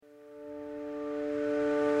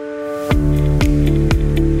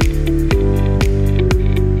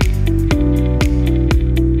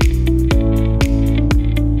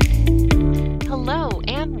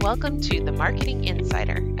Marketing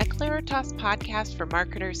Insider, a Claritas podcast for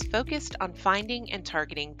marketers focused on finding and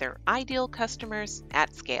targeting their ideal customers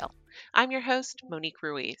at scale. I'm your host, Monique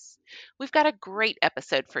Ruiz. We've got a great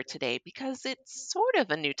episode for today because it's sort of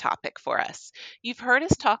a new topic for us. You've heard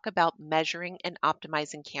us talk about measuring and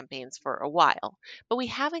optimizing campaigns for a while, but we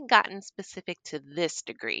haven't gotten specific to this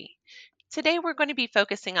degree. Today, we're going to be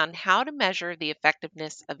focusing on how to measure the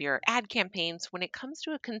effectiveness of your ad campaigns when it comes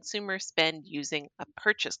to a consumer spend using a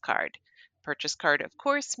purchase card. Purchase card, of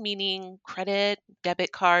course, meaning credit,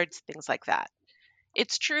 debit cards, things like that.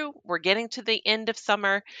 It's true, we're getting to the end of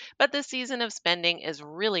summer, but the season of spending is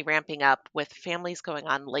really ramping up with families going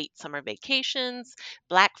on late summer vacations,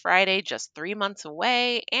 Black Friday just 3 months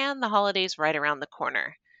away, and the holidays right around the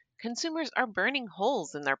corner. Consumers are burning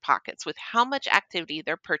holes in their pockets with how much activity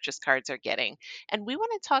their purchase cards are getting. And we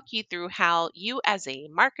want to talk you through how you, as a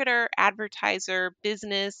marketer, advertiser,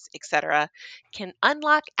 business, etc., can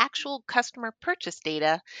unlock actual customer purchase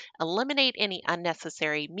data, eliminate any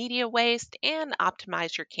unnecessary media waste, and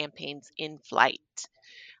optimize your campaigns in flight.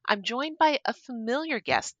 I'm joined by a familiar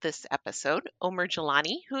guest this episode, Omer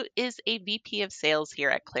Jelani, who is a VP of Sales here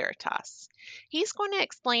at Claritas. He's going to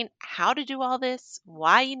explain how to do all this,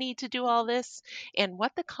 why you need to do all this, and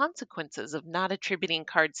what the consequences of not attributing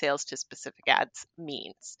card sales to specific ads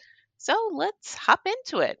means. So let's hop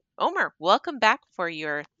into it. Omer, welcome back for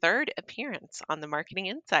your third appearance on the Marketing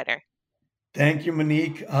Insider. Thank you,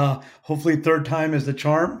 Monique. Hopefully, third time is the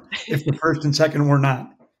charm. If the first and second were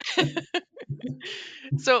not.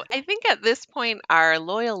 So I think at this point, our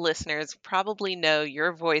loyal listeners probably know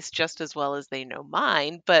your voice just as well as they know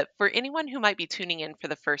mine. But for anyone who might be tuning in for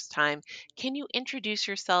the first time, can you introduce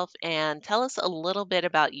yourself and tell us a little bit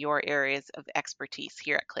about your areas of expertise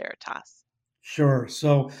here at Claritas? Sure.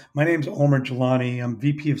 So my name's Omer Jelani. I'm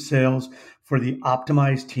VP of Sales for the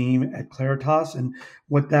Optimized team at Claritas. And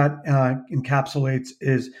what that encapsulates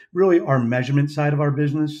is really our measurement side of our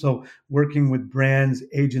business. So working with brands,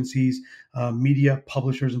 agencies, media,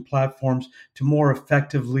 publishers, and platforms to more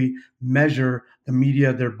effectively measure the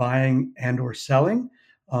media they're buying and or selling,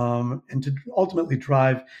 and to ultimately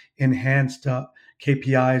drive enhanced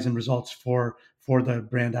KPIs and results for the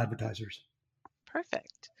brand advertisers.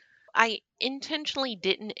 Perfect. I intentionally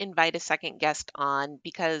didn't invite a second guest on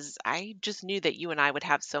because I just knew that you and I would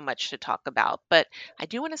have so much to talk about. But I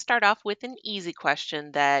do want to start off with an easy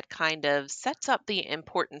question that kind of sets up the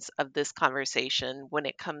importance of this conversation when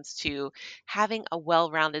it comes to having a well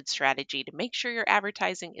rounded strategy to make sure your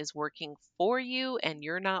advertising is working for you and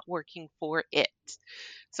you're not working for it.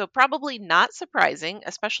 So, probably not surprising,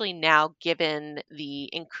 especially now given the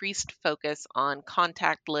increased focus on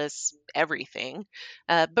contactless everything.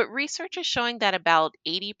 But research is showing that about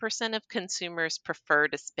 80% of consumers prefer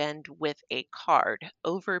to spend with a card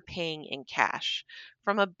over paying in cash.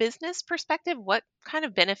 From a business perspective, what kind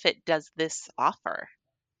of benefit does this offer?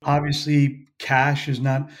 Obviously, cash is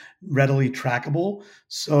not readily trackable.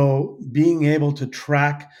 So, being able to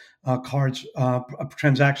track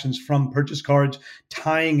transactions from purchase cards,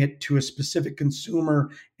 tying it to a specific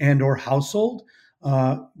consumer and or household,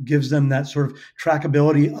 gives them that sort of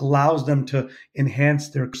trackability, allows them to enhance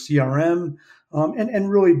their CRM,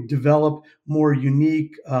 and really develop more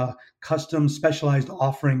unique, custom, specialized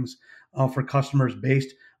offerings for customers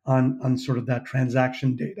based on sort of that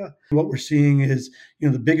transaction data. What we're seeing is,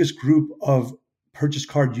 the biggest group of purchase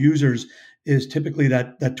card users is typically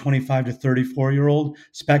that 25 to 34-year-old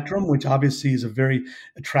spectrum, which obviously is a very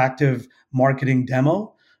attractive marketing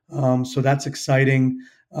demo. So that's exciting.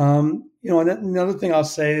 And another thing I'll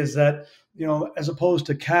say is that, as opposed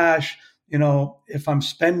to cash, if I'm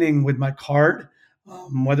spending with my card,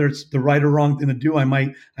 whether it's the right or wrong thing to do, I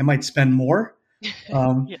might spend more.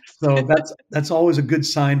 Yes. So that's always a good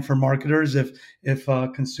sign for marketers if a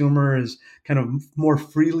consumer is kind of more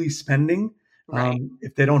freely spending, Right.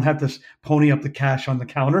 if they don't have to pony up the cash on the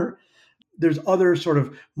counter. There's other sort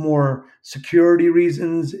of more security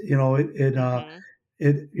reasons. Hmm.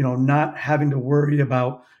 Not having to worry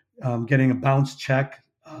about getting a bounce check.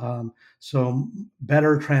 So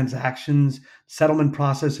better transactions, settlement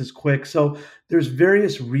process is quick. So there's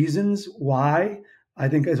various reasons why I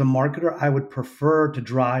think as a marketer I would prefer to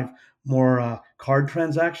drive more card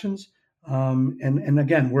transactions. And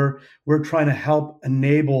again, we're trying to help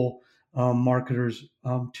enable marketers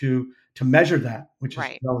to measure that, which is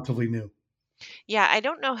Right. relatively new. Yeah, I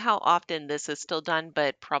don't know how often this is still done,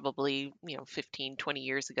 but probably, 15, 20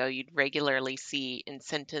 years ago, you'd regularly see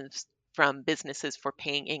incentives from businesses for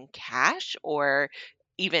paying in cash or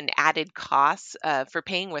even added costs for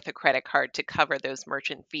paying with a credit card to cover those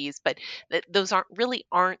merchant fees, but those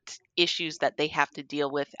aren't issues that they have to deal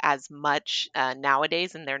with as much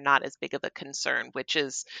nowadays, and they're not as big of a concern, which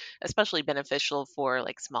is especially beneficial for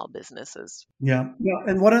like small businesses. Yeah, yeah.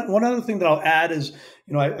 And one other thing that I'll add is,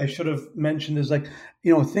 I should have mentioned is like,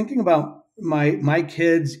 thinking about my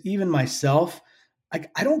kids, even myself,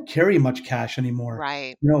 I don't carry much cash anymore.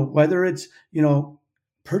 Right. Whether it's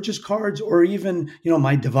purchase cards or even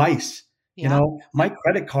my device. Yeah. My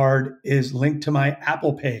credit card is linked to my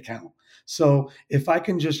Apple Pay account. So if I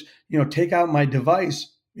can just take out my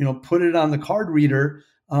device, put it on the card reader,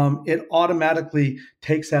 it automatically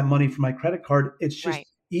takes that money from my credit card. It's just Right.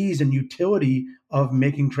 ease and utility of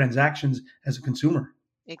making transactions as a consumer.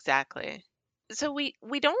 Exactly. So we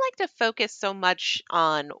don't like to focus so much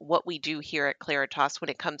on what we do here at Claritas when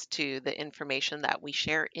it comes to the information that we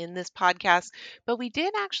share in this podcast, but we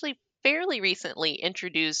did actually fairly recently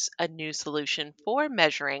introduce a new solution for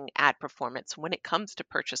measuring ad performance when it comes to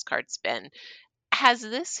purchase card spend. Has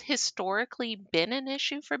this historically been an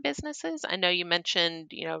issue for businesses? I know you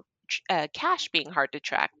mentioned, cash being hard to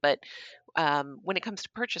track, but when it comes to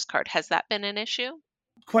purchase card, has that been an issue?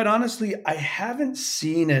 Quite honestly, I haven't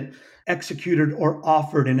seen it executed or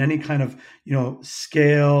offered in any kind of,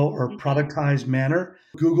 scale or Hmm. productized manner.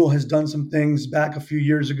 Google has done some things back a few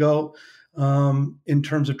years ago in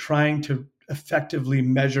terms of trying to effectively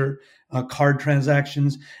measure card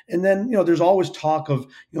transactions. And then, there's always talk of,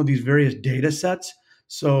 these various data sets.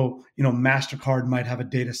 So, MasterCard might have a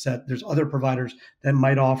data set. There's other providers that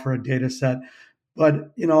might offer a data set.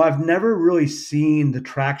 But, I've never really seen the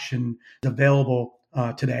traction available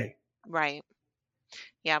today. Right.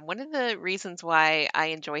 Yeah, one of the reasons why I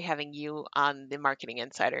enjoy having you on the Marketing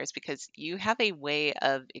Insider is because you have a way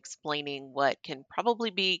of explaining what can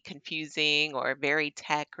probably be confusing or a very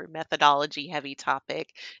tech or methodology heavy topic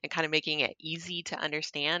and kind of making it easy to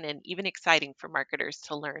understand and even exciting for marketers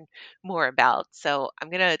to learn more about. So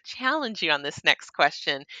I'm going to challenge you on this next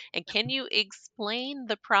question. And can you explain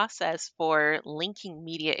the process for linking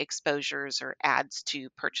media exposures or ads to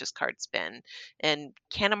purchase card spend? And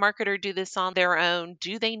can a marketer do this on their own?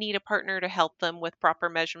 Do they need a partner to help them with proper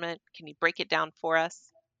measurement? Can you break it down for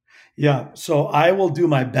us? Yeah, so I will do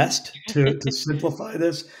my best to simplify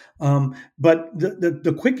this. But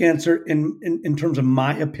the quick answer in terms of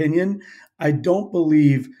my opinion, I don't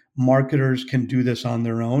believe marketers can do this on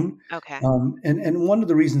their own. Okay. And one of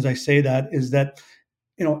the reasons I say that is that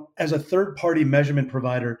as a third party measurement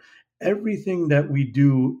provider, everything that we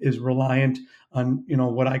do is reliant on,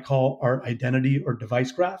 what I call our identity or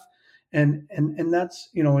device graph. And that's,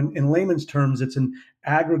 in layman's terms, it's an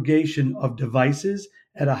aggregation of devices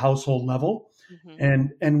at a household level. Hmm.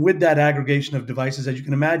 And with that aggregation of devices, as you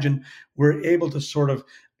can imagine, we're able to sort of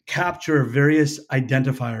capture various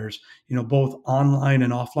identifiers, both online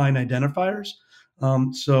and offline identifiers.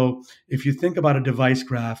 So if you think about a device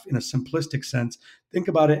graph in a simplistic sense, think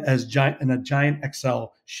about it as giant in a giant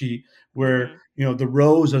Excel sheet where Hmm. the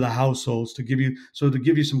rows are the households. To give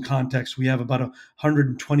you some context, we have about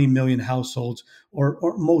 120 million households,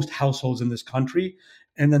 or most households in this country,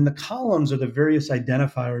 and then the columns are the various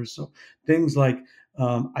identifiers. So things like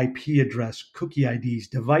IP address, cookie IDs,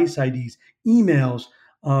 device IDs, emails,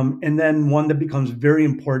 and then one that becomes very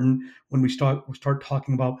important when we start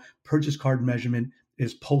talking about purchase card measurement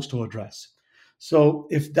is postal address. So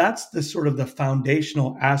if that's the sort of the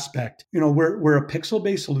foundational aspect, we're a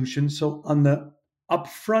pixel-based solution. So on the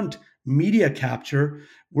upfront media capture,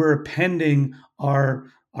 we're appending our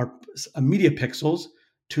media pixels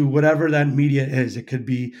to whatever that media is. It could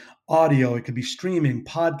be audio, it could be streaming,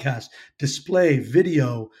 podcast, display,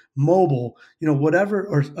 video, mobile, whatever,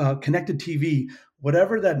 or connected TV,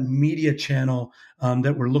 whatever that media channel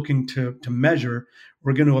that we're looking to measure,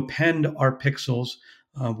 we're going to append our pixels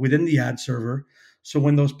within the ad server. So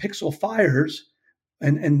when those pixel fires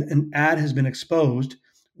and an ad has been exposed,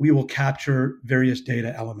 we will capture various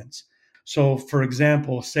data elements. So, for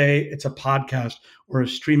example, say it's a podcast or a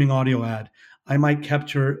streaming audio ad, I might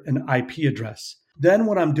capture an IP address. Then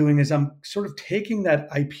what I'm doing is I'm sort of taking that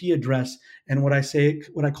IP address and what I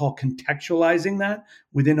call contextualizing that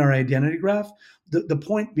within our identity graph. The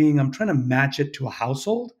point being, I'm trying to match it to a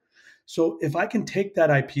household. So if I can take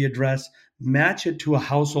that IP address, match it to a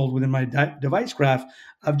household within my device graph,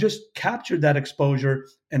 I've just captured that exposure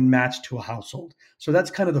and matched to a household. So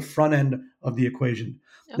that's kind of the front end of the equation.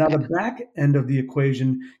 Now, Okay. the back end of the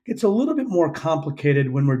equation gets a little bit more complicated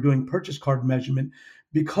when we're doing purchase card measurement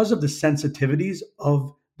because of the sensitivities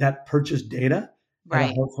of that purchase data at a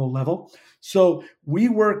Right. household level. So we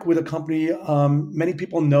work with a company, many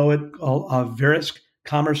people know it, called Verisk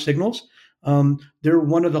Commerce Signals. They're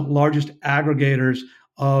one of the largest aggregators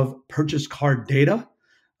of purchase card data.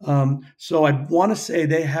 So I want to say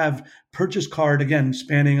they have purchase card, again,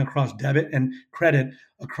 spanning across debit and credit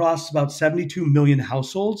across about 72 million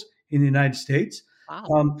households in the United States.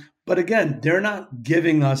 Wow. But again, they're not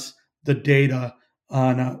giving us the data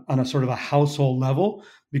on a sort of a household level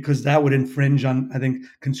because that would infringe on, I think,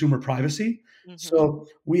 consumer privacy. Hmm. So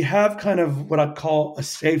we have kind of what I'd call a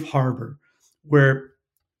safe harbor where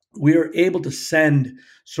we are able to send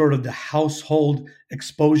sort of the household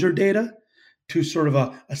exposure data to sort of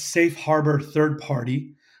a safe harbor third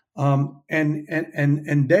party. And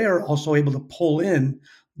they are also able to pull in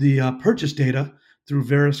the purchase data through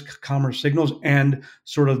various commerce signals and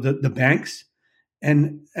sort of the banks.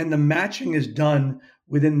 And the matching is done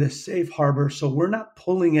within the safe harbor. So we're not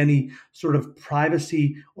pulling any sort of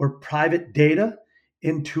privacy or private data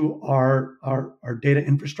into our data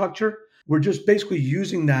infrastructure. We're just basically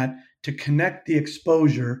using that to connect the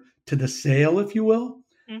exposure to the sale, if you will.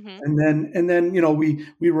 Hmm. And then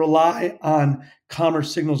we rely on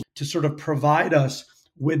commerce signals to sort of provide us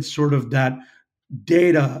with sort of that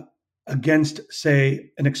data against,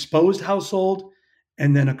 say, an exposed household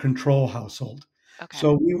and then a control household. Okay.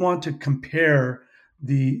 So we want to compare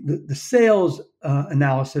the sales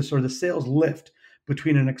analysis or the sales lift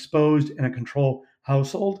between an exposed and a control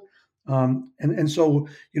household. And so,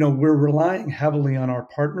 we're relying heavily on our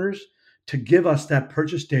partners to give us that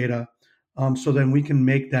purchase data, so then we can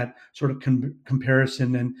make that sort of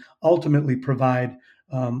comparison and ultimately provide,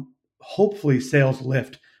 hopefully, sales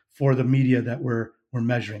lift for the media that we're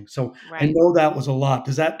measuring. So I Right. know that was a lot.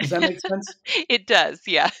 Does that make sense? It does,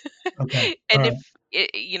 yeah. Okay. All And right.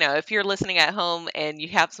 if you're listening at home and you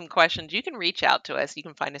have some questions, you can reach out to us. You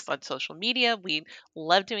can find us on social media. We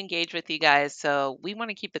love to engage with you guys, so we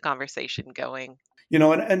want to keep the conversation going. And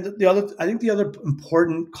I think the other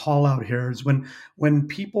important call out here is when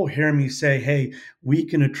people hear me say, "Hey, we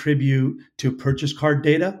can attribute to purchase card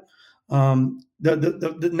data."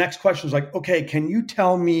 The next question is like, "Okay, can you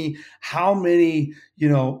tell me how many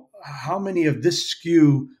of this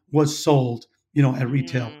SKU was sold, at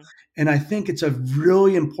retail?" Mm, And I think it's a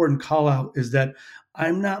really important call out is that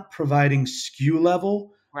I'm not providing SKU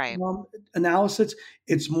level right. analysis.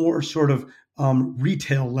 It's more sort of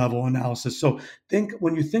retail level analysis. So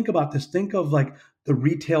when you think about this, think of like the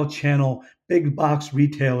retail channel, big box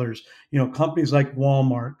retailers, companies like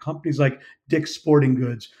Walmart, companies like Dick's Sporting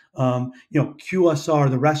Goods, QSR,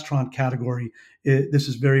 the restaurant category. This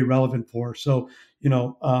is very relevant for. So,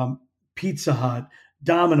 Pizza Hut,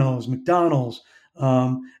 Domino's, McDonald's,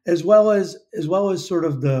 as well as sort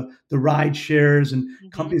of the ride shares and Hmm.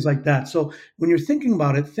 companies like that. So when you're thinking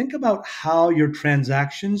about it, think about how your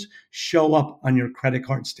transactions show up on your credit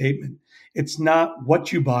card statement. It's not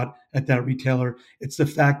what you bought at that retailer. It's the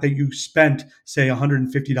fact that you spent, say,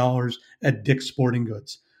 $150 at Dick's Sporting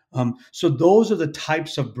Goods. So those are the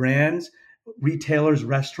types of brands, retailers,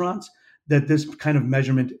 restaurants that this kind of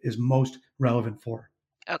measurement is most relevant for.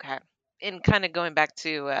 Okay. And kind of going back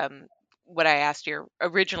to what I asked you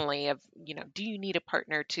originally of, do you need a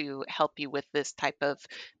partner to help you with this type of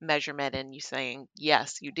measurement? And you saying,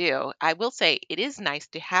 yes, you do. I will say it is nice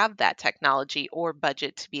to have that technology or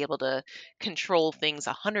budget to be able to control things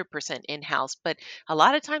 100% in-house, but a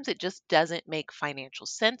lot of times it just doesn't make financial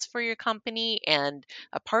sense for your company, and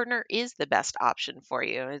a partner is the best option for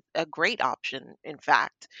you, a great option, in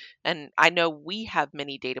fact. And I know we have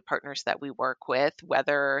many data partners that we work with,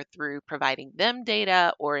 whether through providing them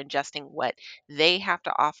data or ingesting what they have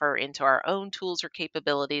to offer into our own tools or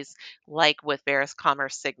capabilities, like with Veris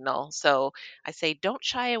Commerce Signal. So I say don't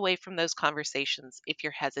shy away from those conversations if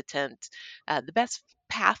you're hesitant. The best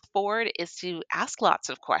path forward is to ask lots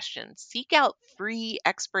of questions, seek out free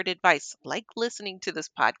expert advice, like listening to this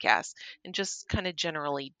podcast, and just kind of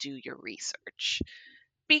generally do your research.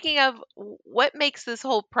 Speaking of, what makes this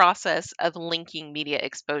whole process of linking media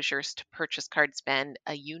exposures to purchase card spend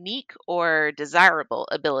a unique or desirable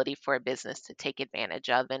ability for a business to take advantage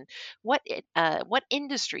of? And what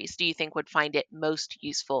industries do you think would find it most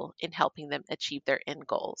useful in helping them achieve their end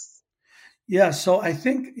goals? Yeah, so I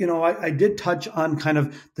think, I did touch on kind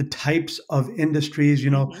of the types of industries.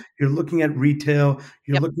 Hmm. You're looking at retail,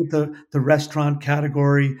 you're Yep. looking at the restaurant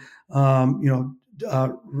category,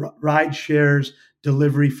 ride shares,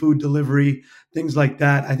 delivery, food delivery, things like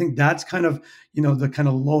that. I think that's kind of, the kind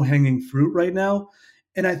of low hanging fruit right now.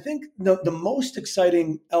 And I think the most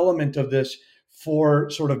exciting element of this for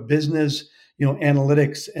sort of business,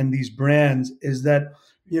 analytics and these brands is that,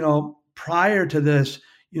 prior to this,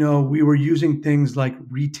 we were using things like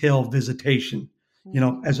retail visitation,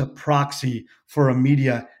 Hmm. as a proxy for a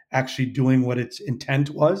media actually doing what its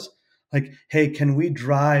intent was. like, hey, can we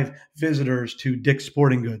drive visitors to Dick's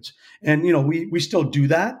Sporting Goods? And we still do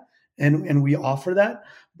that, and we offer that.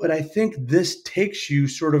 But I think this takes you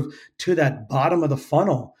sort of to that bottom of the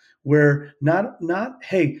funnel where not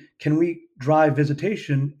hey, can we drive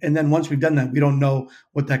visitation? And then once we've done that, we don't know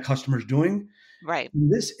what that customer's doing. Right. In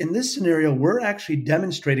this scenario, we're actually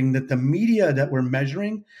demonstrating that the media that we're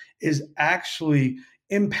measuring is actually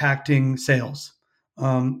impacting sales.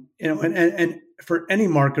 And for any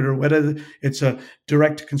marketer, whether it's a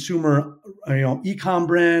direct to consumer, ecom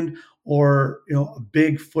brand, or a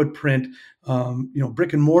big footprint,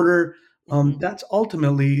 brick and mortar, Hmm. that's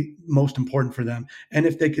ultimately most important for them. And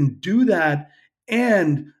if they can do that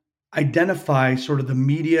and identify sort of the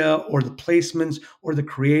media or the placements or the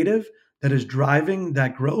creative that is driving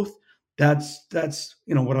that growth, that's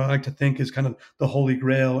what I like to think is kind of the holy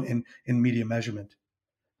grail in media measurement.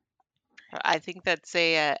 I think that's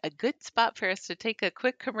a good spot for us to take a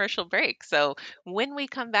quick commercial break. So when we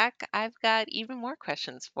come back, I've got even more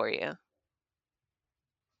questions for you.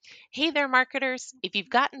 Hey there, marketers. If you've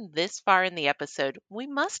gotten this far in the episode, we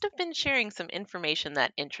must have been sharing some information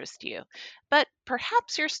that interests you. But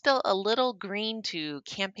perhaps you're still a little green to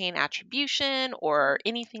campaign attribution or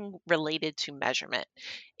anything related to measurement.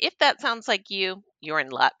 If that sounds like you, you're in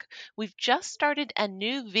luck. We've just started a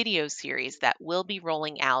new video series that will be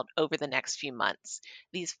rolling out over the next few months.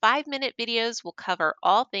 These 5-minute videos will cover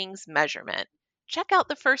all things measurement. Check out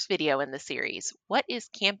the first video in the series. What is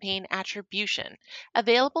campaign attribution?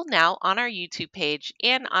 Available now on our YouTube page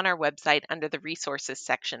and on our website under the resources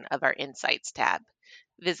section of our Insights tab.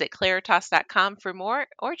 Visit claritas.com for more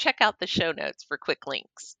or check out the show notes for quick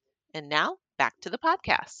links. And now back to the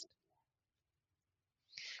podcast.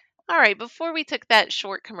 All right, before we took that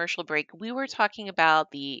short commercial break, we were talking about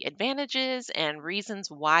the advantages and reasons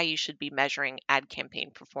why you should be measuring ad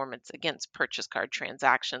campaign performance against purchase card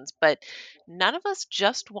transactions. But none of us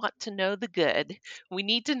just want to know the good. We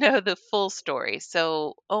need to know the full story.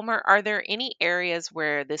 So, Omer, are there any areas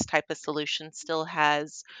where this type of solution still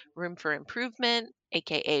has room for improvement?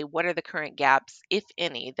 AKA, what are the current gaps, if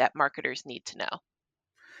any, that marketers need to know?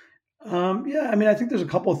 Yeah, I mean, I think there's a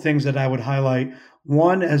couple of things that I would highlight.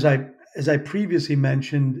 One, as I previously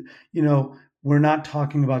mentioned, we're not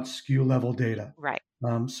talking about SKU level data. Right.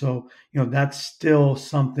 So that's still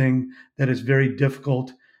something that is very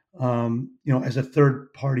difficult. As a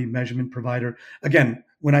third party measurement provider. Again,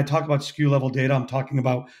 when I talk about SKU level data, I'm talking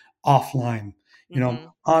about offline. Mm-hmm.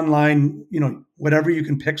 Online, whatever you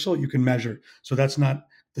can pixel, you can measure. So that's not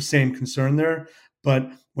the same concern there.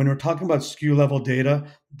 But when we're talking about SKU level data,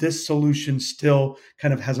 this solution still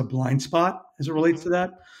kind of has a blind spot as it relates Mm-hmm. to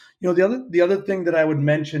that. The other thing that I would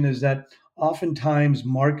mention is that oftentimes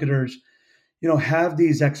marketers have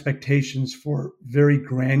these expectations for very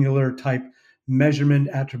granular type measurement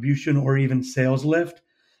attribution or even sales lift.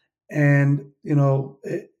 And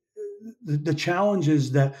the challenge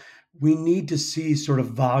is that we need to see sort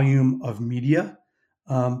of volume of media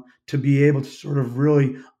to be able to sort of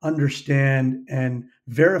really understand and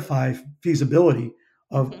verify feasibility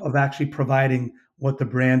of, Mm-hmm. of actually providing what the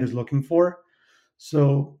brand is looking for.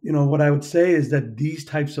 So, what I would say is that these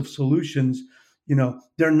types of solutions,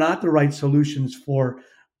 they're not the right solutions for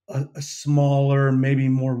a smaller, maybe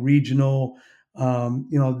more regional.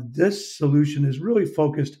 This solution is really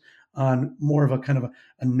focused on more of a kind of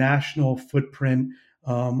a national footprint,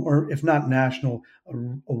 or if not national,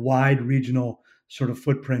 a wide regional sort of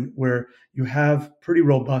footprint where you have pretty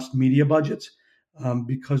robust media budgets,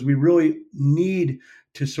 because we really need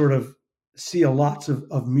to sort of see a lots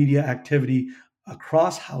of media activity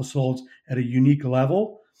across households at a unique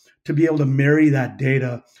level to be able to marry that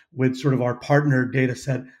data with sort of our partner data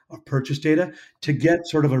set of purchase data to Mm-hmm. get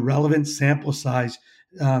sort of a relevant sample size,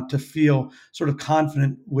 to feel sort of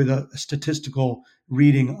confident with a statistical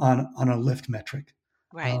reading on a lift metric.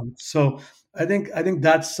 Right. So I think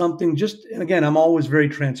that's something. Just, and again, I'm always very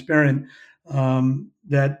transparent,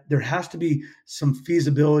 that there has to be some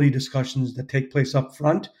feasibility discussions that take place up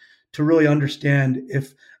front to really understand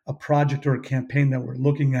if a project or a campaign that we're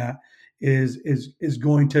looking at is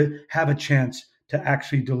going to have a chance to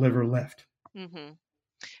actually deliver lift. Mm-hmm.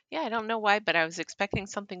 Yeah, I don't know why, but I was expecting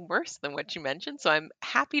something worse than what you mentioned. So I'm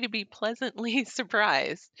happy to be pleasantly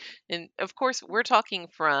surprised. And of course, we're talking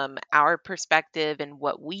from our perspective and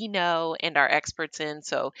what we know and are experts in.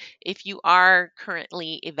 So if you are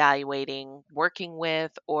currently evaluating, working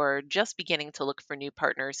with, or just beginning to look for new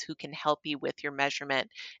partners who can help you with your measurement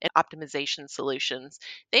and optimization solutions,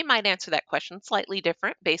 they might answer that question slightly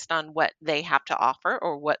different based on what they have to offer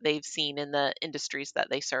or what they've seen in the industries that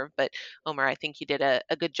they serve. But Omer, I think you did a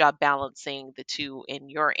good job balancing the two in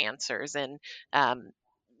your answers. And um,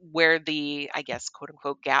 where the, I guess, quote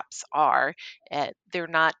unquote, gaps are. They're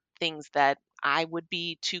not things that I would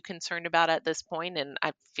be too concerned about at this point. And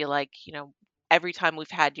I feel like, every time we've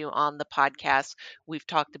had you on the podcast, we've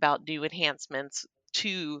talked about new enhancements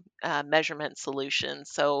to measurement solutions.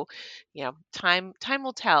 So, time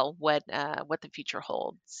will tell what the future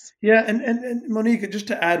holds. Yeah, and Monique, just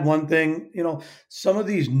to add one thing, some of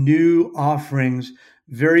these new offerings,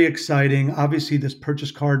 very exciting. Obviously, this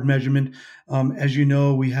purchase card measurement, as you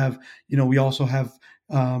know, we also have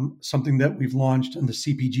something that we've launched in the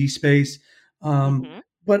CPG space. Hmm.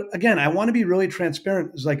 But again, I want to be really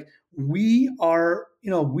transparent. It's like we are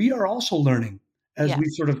also learning as we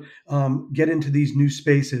Yes. sort of get into these new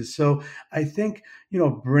spaces. So I think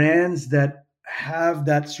brands that have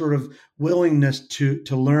that sort of willingness to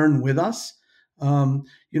learn with us.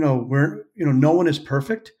 We're no one is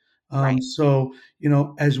perfect. Right. So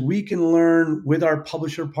as we can learn with our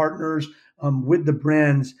publisher partners, with the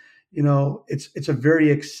brands, it's a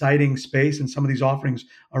very exciting space, and some of these offerings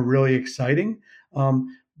are really exciting.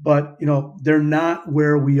 But they're not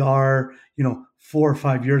where we are 4 or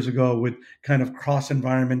 5 years ago with kind of cross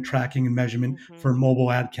environment tracking and measurement Hmm. for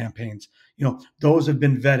mobile ad campaigns. Those have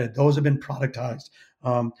been vetted, those have been productized.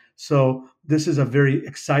 So this is a very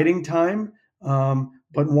exciting time,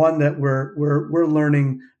 but one that we're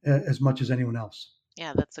learning as much as anyone else.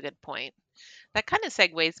 Yeah, that's a good point. That kind of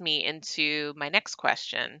segues me into my next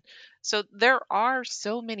question. So, there are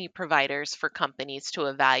so many providers for companies to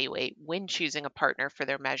evaluate when choosing a partner for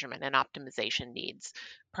their measurement and optimization needs.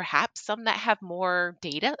 Perhaps some that have more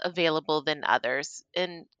data available than others.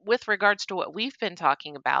 And with regards to what we've been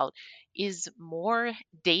talking about, is more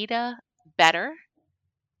data better?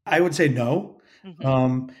 I would say no.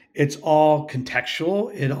 Hmm. It's all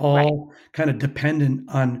contextual. It Right. all kind of dependent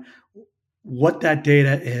on what that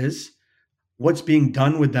data is, what's being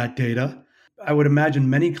done with that data. I would imagine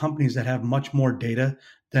many companies that have much more data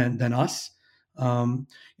than us.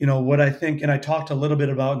 What I think, and I talked a little bit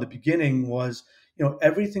about in the beginning, was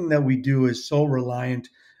everything that we do is so reliant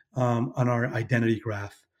on our identity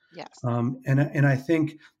graph. Yes. And I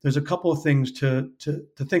think there's a couple of things to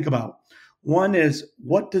think about. One is,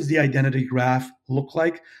 what does the identity graph look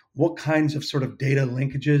like? What kinds of sort of data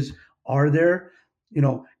linkages are there?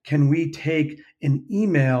 Can we take an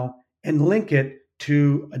email and link it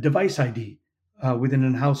to a device ID within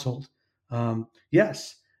a household?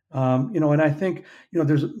 Yes. And I think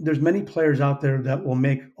there's many players out there that will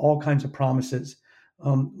make all kinds of promises.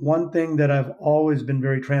 One thing that I've always been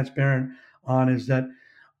very transparent on is that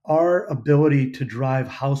our ability to drive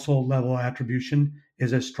household level attribution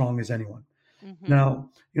is as strong as anyone. Hmm. Now,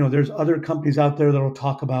 there's other companies out there that will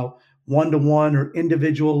talk about one to one or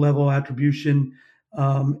individual level attribution.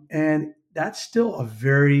 And that's still a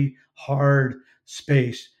very hard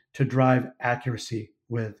space to drive accuracy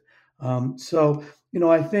with.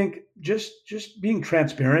 I think just being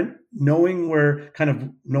transparent, knowing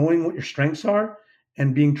what your strengths are,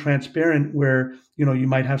 and being transparent where you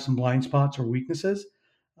might have some blind spots or weaknesses.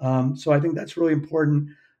 So I think that's really important.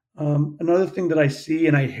 Another thing that I see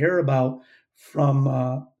and I hear about from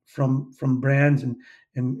brands and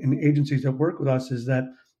agencies that work with us is that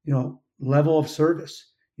level of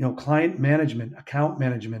service, client management, account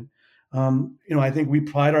management. I think we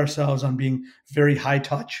pride ourselves on being very high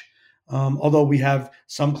touch. Although we have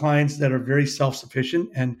some clients that are very self-sufficient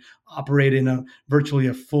and operate in a virtually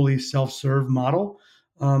a fully self-serve model.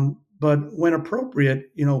 But when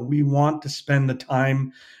appropriate, we want to spend the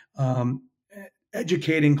time um,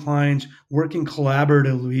 educating clients, working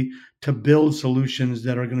collaboratively to build solutions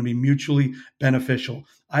that are going to be mutually beneficial.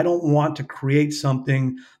 I don't want to create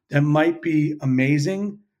something that might be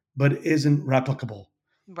amazing but isn't replicable.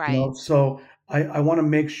 Right. So I want to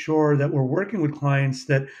make sure that we're working with clients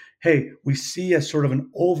that, hey, we see as sort of an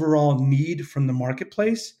overall need from the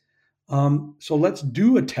marketplace. So let's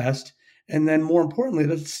do a test, and then more importantly,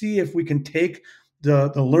 let's see if we can take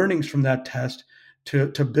the learnings from that test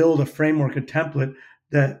to build a framework, a template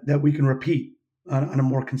that we can repeat on a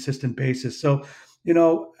more consistent basis. So I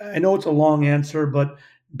know it's a long answer, but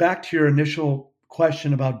back to your initial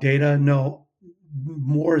question about data, no,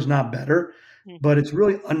 more is not better, but Hmm. it's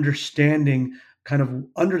really understanding kind of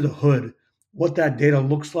under the hood what that data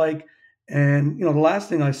looks like. And the last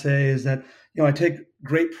thing I say is that I take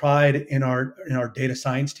great pride in our data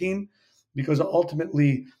science team, because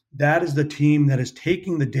ultimately that is the team that is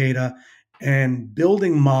taking the data and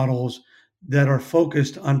building models that are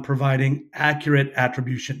focused on providing accurate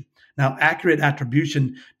attribution. Now, accurate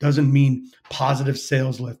attribution doesn't mean positive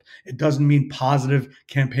sales lift. It doesn't mean positive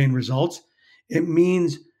campaign results. It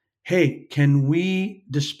means, hey, can we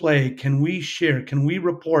display, can we share, can we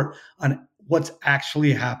report on what's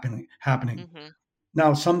actually happening. Hmm.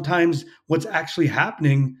 Now, sometimes what's actually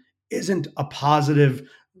happening isn't a positive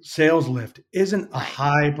sales lift, isn't a Right.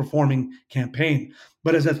 high performing campaign.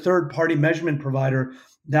 But as a third party measurement provider,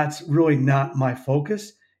 that's really not my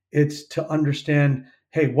focus. It's to understand,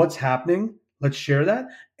 hey, what's happening? Let's share that.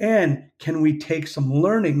 And can we take some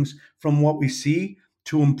learnings from what we see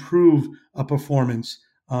to improve a performance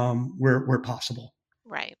where possible?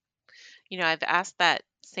 Right. I've asked that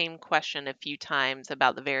same question a few times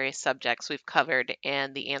about the various subjects we've covered,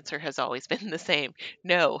 and the answer has always been the same.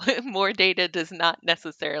 No, more data does not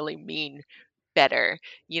necessarily mean better.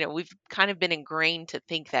 We've kind of been ingrained to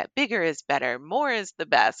think that bigger is better, more is the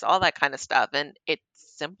best, all that kind of stuff. And it's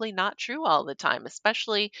simply not true all the time,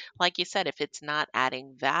 especially, like you said, if it's not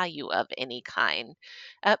adding value of any kind.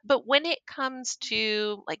 But when it comes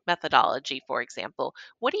to like methodology, for example,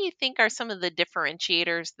 what do you think are some of the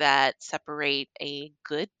differentiators that separate a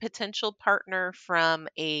good potential partner from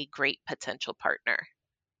a great potential partner?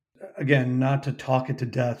 Again, not to talk it to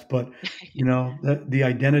death, but the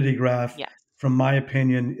identity graph, Yes. from my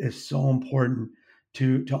opinion, is so important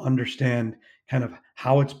to understand kind of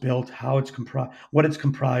how it's built, how it's comprised, what it's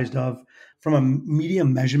comprised of. From a media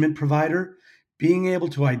measurement provider, being able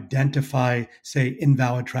to identify, say,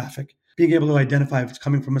 invalid traffic, being able to identify if it's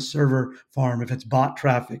coming from a server farm, if it's bot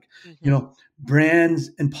traffic, Hmm. brands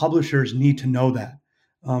and publishers need to know that,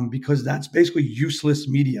 because that's basically useless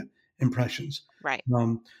media impressions. Right.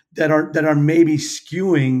 Um, that are maybe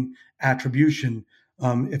skewing attribution,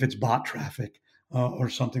 if it's bot traffic, or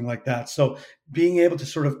something like that. So being able to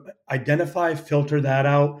sort of identify, filter that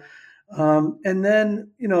out, and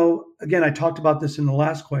then again, I talked about this in the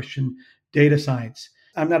last question: data science.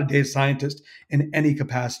 I'm not a data scientist in any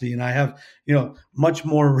capacity, and I have much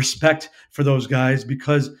more respect for those guys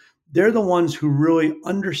because they're the ones who really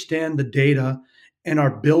understand the data and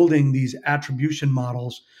are building these attribution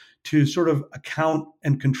models to sort of account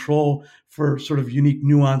and control for sort of unique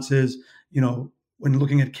nuances, when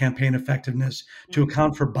looking at campaign effectiveness, to Hmm.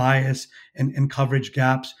 account for bias and coverage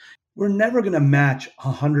gaps. We're never going to match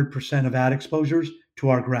 100% of ad exposures to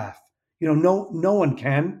our graph. No one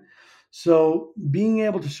can. So being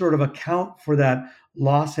able to sort of account for that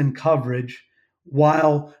loss in coverage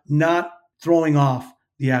while not throwing off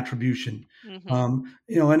the attribution. Hmm.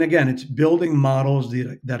 And again, it's building models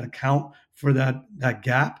that account for that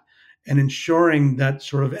gap and ensuring that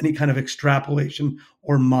sort of any kind of extrapolation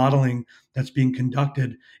or modeling that's being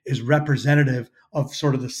conducted is representative of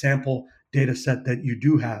sort of the sample data set that you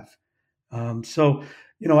do have. So,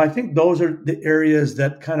 I think those are the areas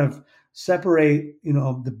that kind of separate,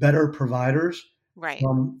 the better providers Right.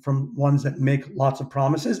 from ones that make lots of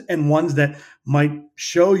promises and ones that might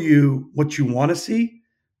show you what you want to see,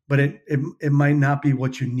 but it might not be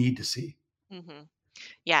what you need to see. Hmm.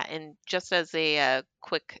 Yeah, and just as a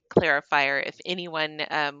quick clarifier, if anyone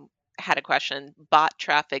had a question, bot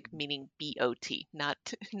traffic meaning BOT, not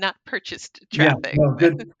not purchased Yeah, traffic. no,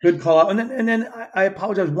 good call out. And then I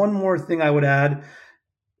apologize. One more thing I would add,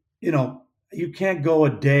 you know, you can't go a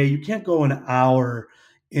day, you can't go an hour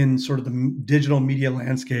in sort of the digital media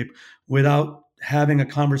landscape without having a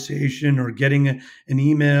conversation or getting an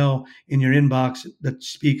email in your inbox that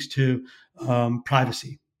speaks to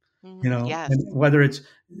privacy, Yes. and whether it's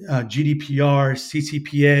GDPR,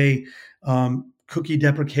 CCPA, cookie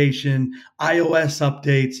deprecation, iOS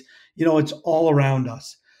updates, it's all around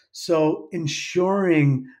us. So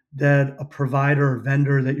ensuring that a provider or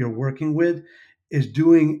vendor that you're working with is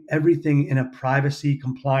doing everything in a privacy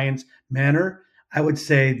compliance manner, I would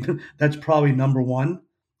say that's probably number one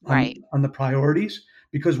Right. on the priorities,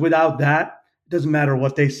 because without that, it doesn't matter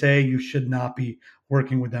what they say, you should not be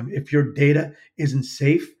working with them. If your data isn't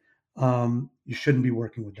safe, you shouldn't be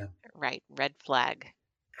working with them. Right. Red flag.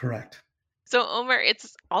 Correct. So, Omer,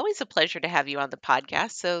 it's always a pleasure to have you on the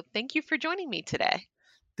podcast. So, thank you for joining me today.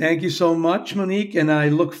 Thank you so much, Monique, and I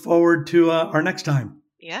look forward to our next time.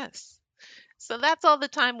 Yes. So that's all the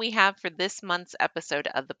time we have for this month's episode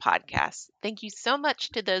of the podcast. Thank you so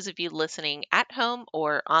much to those of you listening at home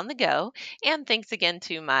or on the go. And thanks again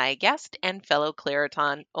to my guest and fellow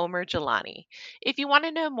Clariton, Omer Jelani. If you want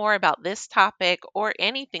to know more about this topic or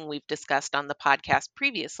anything we've discussed on the podcast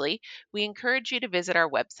previously, we encourage you to visit our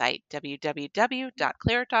website,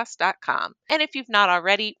 www.claritas.com. And if you've not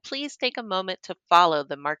already, please take a moment to follow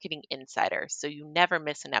the Marketing Insider so you never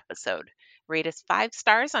miss an episode. Rate us 5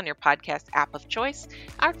 stars on your podcast app of choice,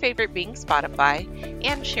 our favorite being Spotify,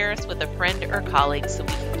 and share us with a friend or colleague so we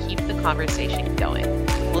can keep the conversation going.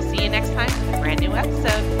 We'll see you next time with a brand new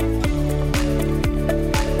episode.